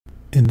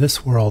In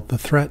this world, the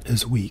threat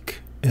is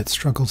weak. It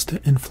struggles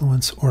to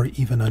influence or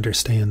even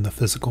understand the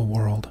physical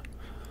world.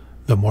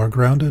 The more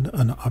grounded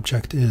an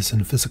object is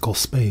in physical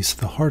space,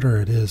 the harder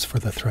it is for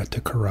the threat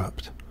to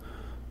corrupt.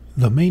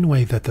 The main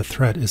way that the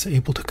threat is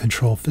able to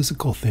control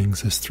physical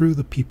things is through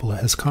the people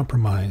it has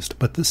compromised,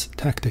 but this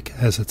tactic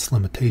has its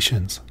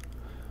limitations.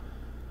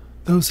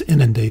 Those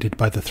inundated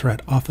by the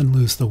threat often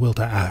lose the will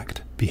to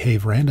act,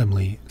 behave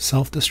randomly,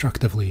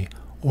 self-destructively,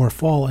 or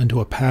fall into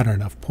a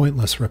pattern of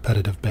pointless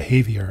repetitive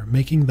behavior,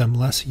 making them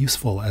less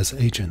useful as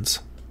agents.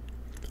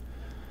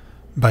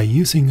 By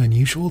using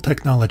unusual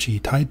technology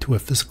tied to a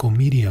physical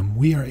medium,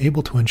 we are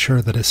able to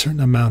ensure that a certain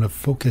amount of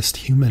focused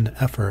human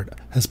effort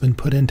has been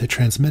put into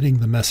transmitting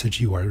the message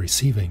you are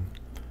receiving.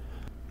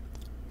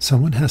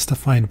 Someone has to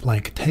find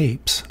blank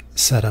tapes,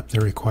 set up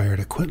the required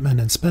equipment,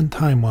 and spend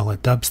time while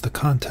it dubs the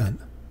content.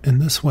 In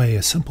this way,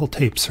 a simple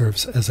tape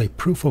serves as a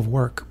proof of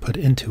work put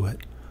into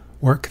it,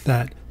 work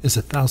that is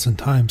 1,000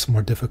 times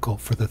more difficult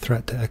for the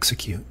threat to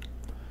execute.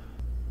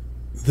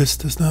 This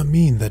does not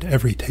mean that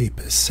every tape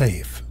is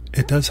safe.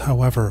 It does,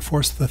 however,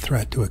 force the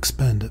threat to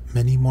expend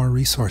many more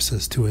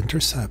resources to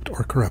intercept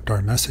or corrupt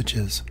our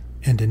messages,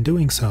 and in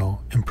doing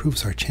so,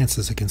 improves our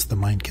chances against the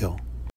mind kill.